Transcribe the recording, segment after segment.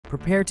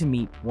Prepare to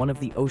meet one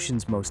of the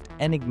ocean's most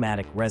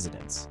enigmatic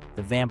residents,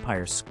 the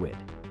vampire squid.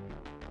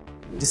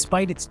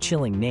 Despite its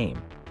chilling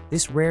name,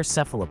 this rare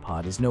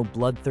cephalopod is no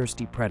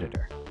bloodthirsty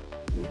predator.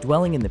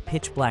 Dwelling in the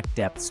pitch-black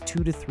depths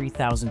 2,000 to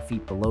 3,000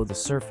 feet below the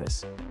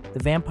surface,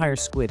 the vampire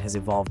squid has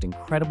evolved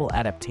incredible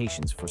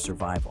adaptations for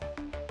survival.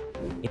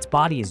 Its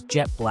body is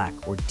jet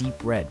black or deep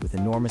red with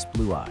enormous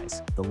blue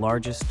eyes, the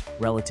largest,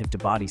 relative to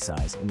body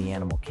size, in the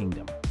animal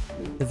kingdom.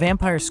 The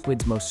vampire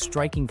squid's most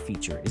striking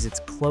feature is its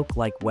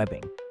cloak-like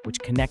webbing, which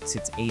connects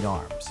its 8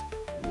 arms.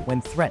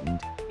 When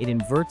threatened, it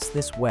inverts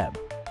this web,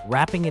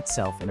 wrapping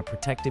itself in a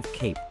protective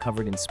cape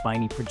covered in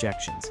spiny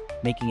projections,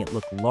 making it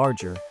look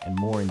larger and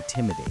more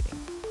intimidating.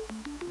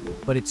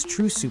 But its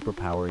true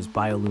superpower is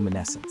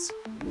bioluminescence.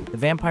 The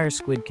vampire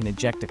squid can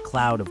eject a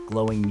cloud of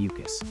glowing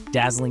mucus,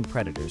 dazzling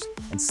predators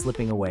and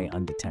slipping away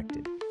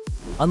undetected.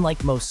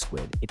 Unlike most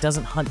squid, it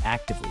doesn't hunt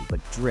actively but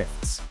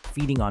drifts,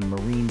 feeding on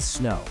marine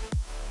snow,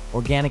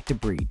 organic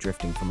debris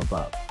drifting from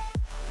above.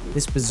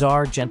 This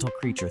bizarre, gentle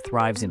creature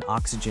thrives in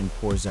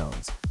oxygen-poor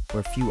zones,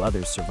 where few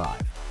others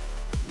survive.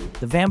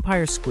 The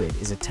vampire squid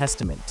is a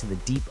testament to the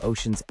deep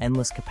ocean's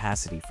endless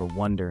capacity for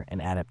wonder and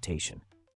adaptation.